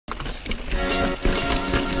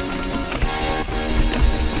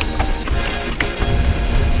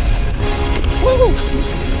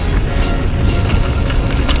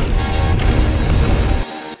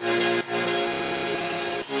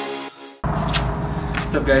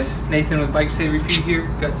What's up guys, Nathan with Bike Saver Feed here.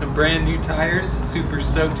 Got some brand new tires, super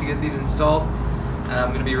stoked to get these installed. I'm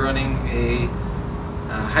going to be running a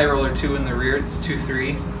High Roller 2 in the rear, it's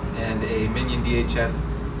 2.3, and a Minion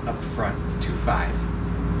DHF up front, it's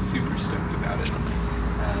 2.5. Super stoked about it.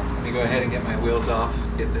 Let me go ahead and get my wheels off,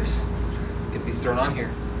 get these thrown on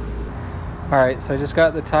here. Alright, so I just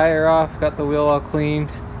got the tire off, got the wheel all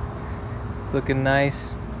cleaned. It's looking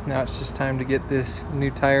nice. Now it's just time to get this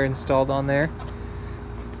new tire installed on there.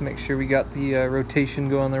 Make sure we got the rotation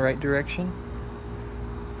going the right direction,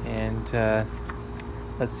 and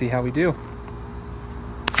let's see how we do.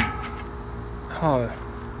 Oh,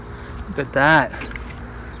 look at that.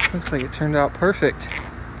 Looks like it turned out perfect.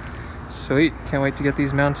 Sweet, can't wait to get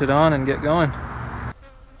these mounted on and get going.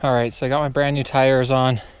 Alright, so I got my brand new tires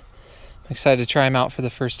on. I'm excited to try them out for the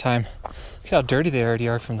first time. Look how dirty they already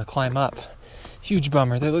are from the climb up. Huge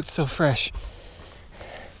bummer, they looked so fresh.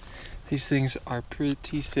 These things are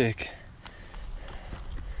pretty sick.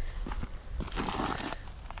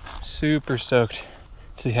 Super stoked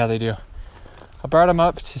to see how they do. I brought them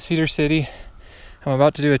up to Cedar City. I'm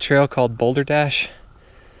about to do a trail called Boulder Dash. It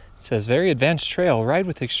says, very advanced trail, ride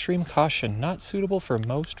with extreme caution, not suitable for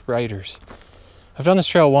most riders. I've done this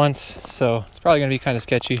trail once, so it's probably gonna be kind of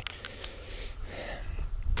sketchy.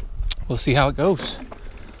 We'll see how it goes.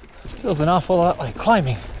 This feels an awful lot like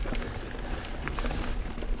climbing.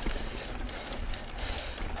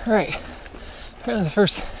 Alright, apparently the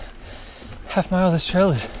first half mile of this trail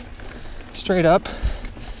is straight up.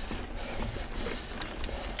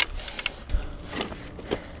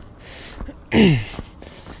 I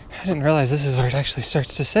didn't realize this is where it actually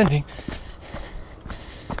starts descending.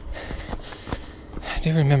 I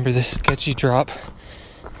do remember this sketchy drop.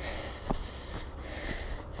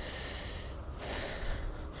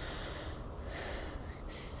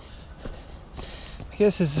 I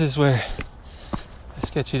guess this is where the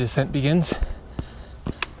sketchy descent begins.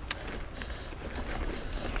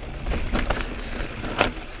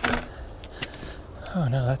 Oh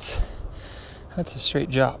no, that's a straight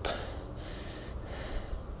drop.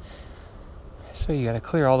 So you gotta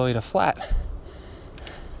clear all the way to flat.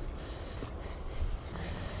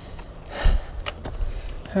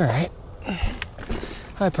 Alright.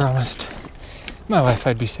 I promised my wife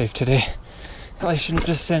I'd be safe today. I shouldn't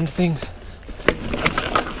just send things.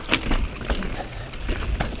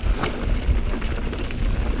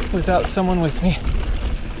 Without someone with me.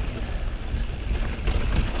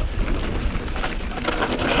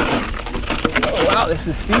 Oh wow, this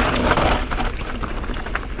is steep.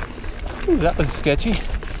 Ooh, that was sketchy.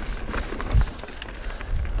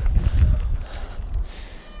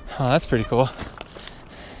 Oh, that's pretty cool.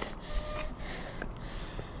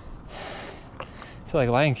 I feel like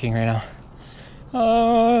Lion King right now.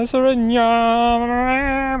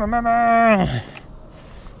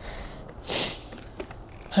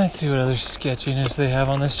 Let's see what other sketchiness they have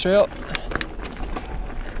on this trail.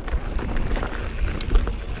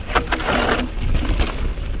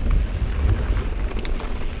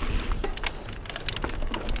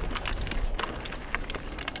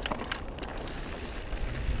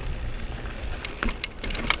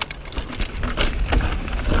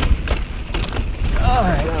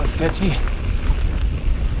 Alright, that was sketchy.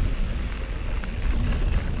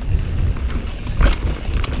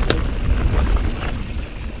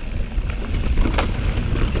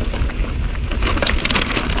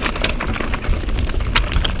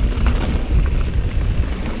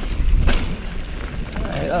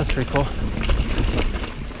 That was pretty cool.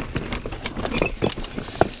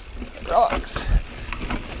 Rocks.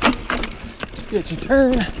 Sketchy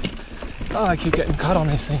turn. Oh, I keep getting caught on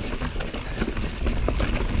these things.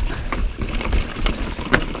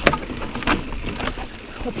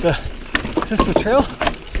 What the? Is this the trail?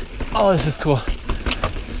 Oh, this is cool.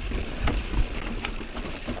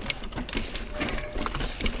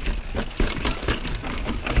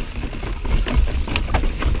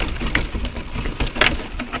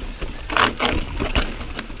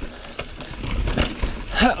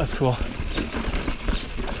 That was cool.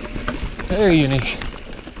 Very unique.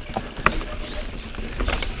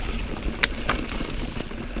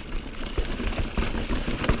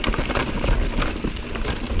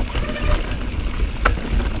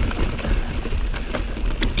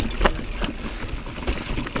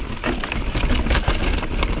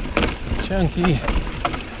 Chunky.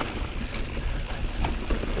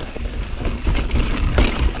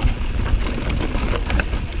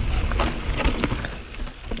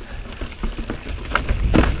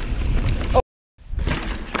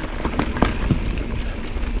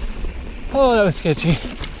 Oh, that was sketchy.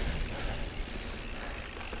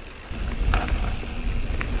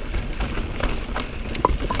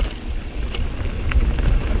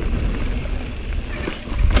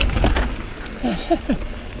 All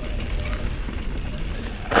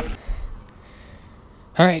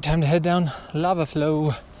right, time to head down Lava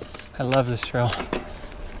Flow. I love this trail.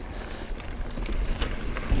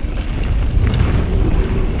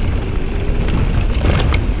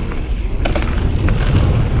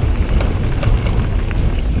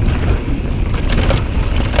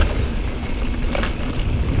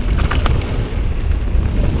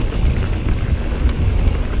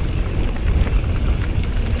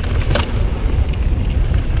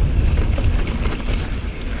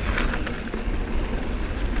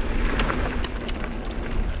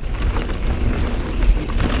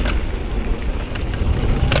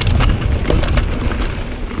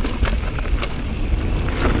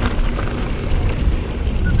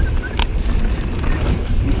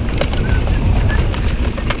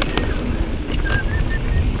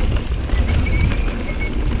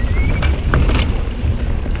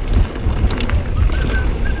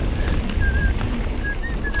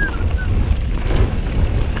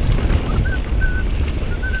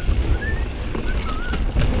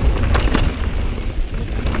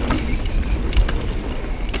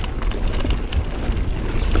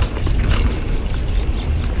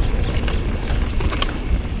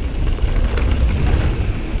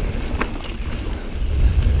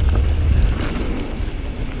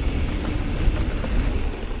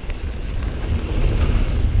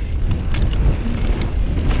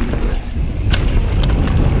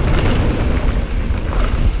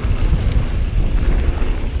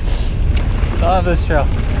 Love this trail.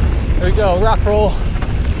 Here we go, rock roll.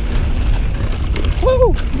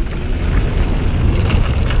 Woo!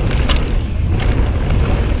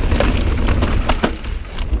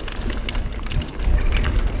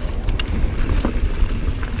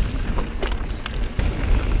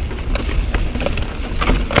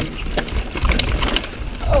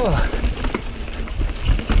 Oh.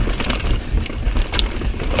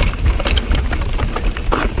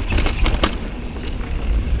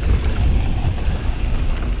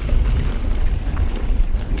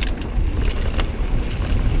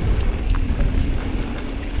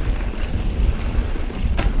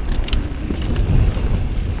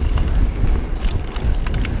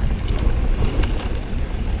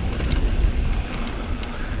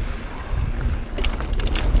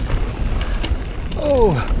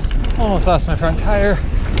 Oh, almost lost my front tire.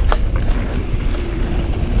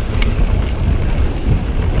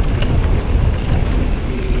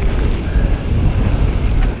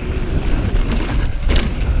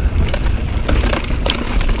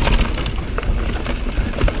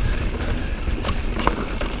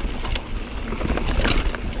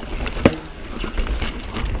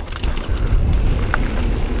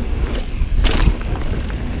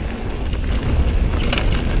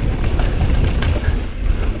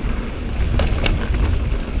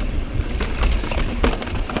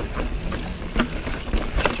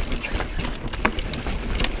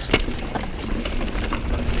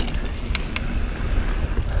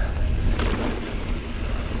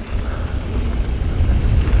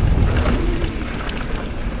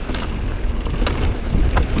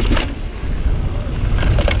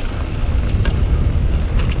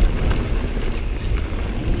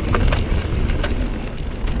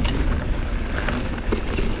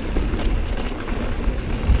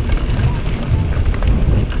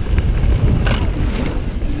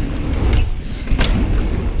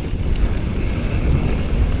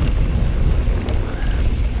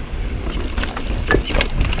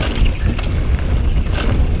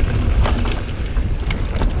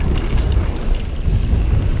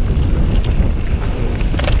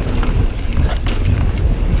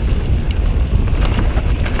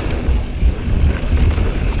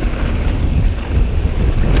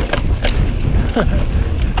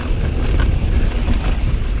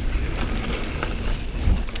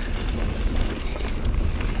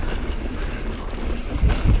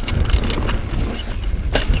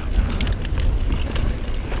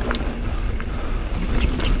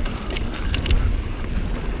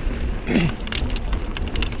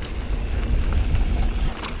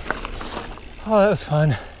 Oh, that was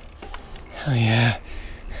fun. Oh yeah.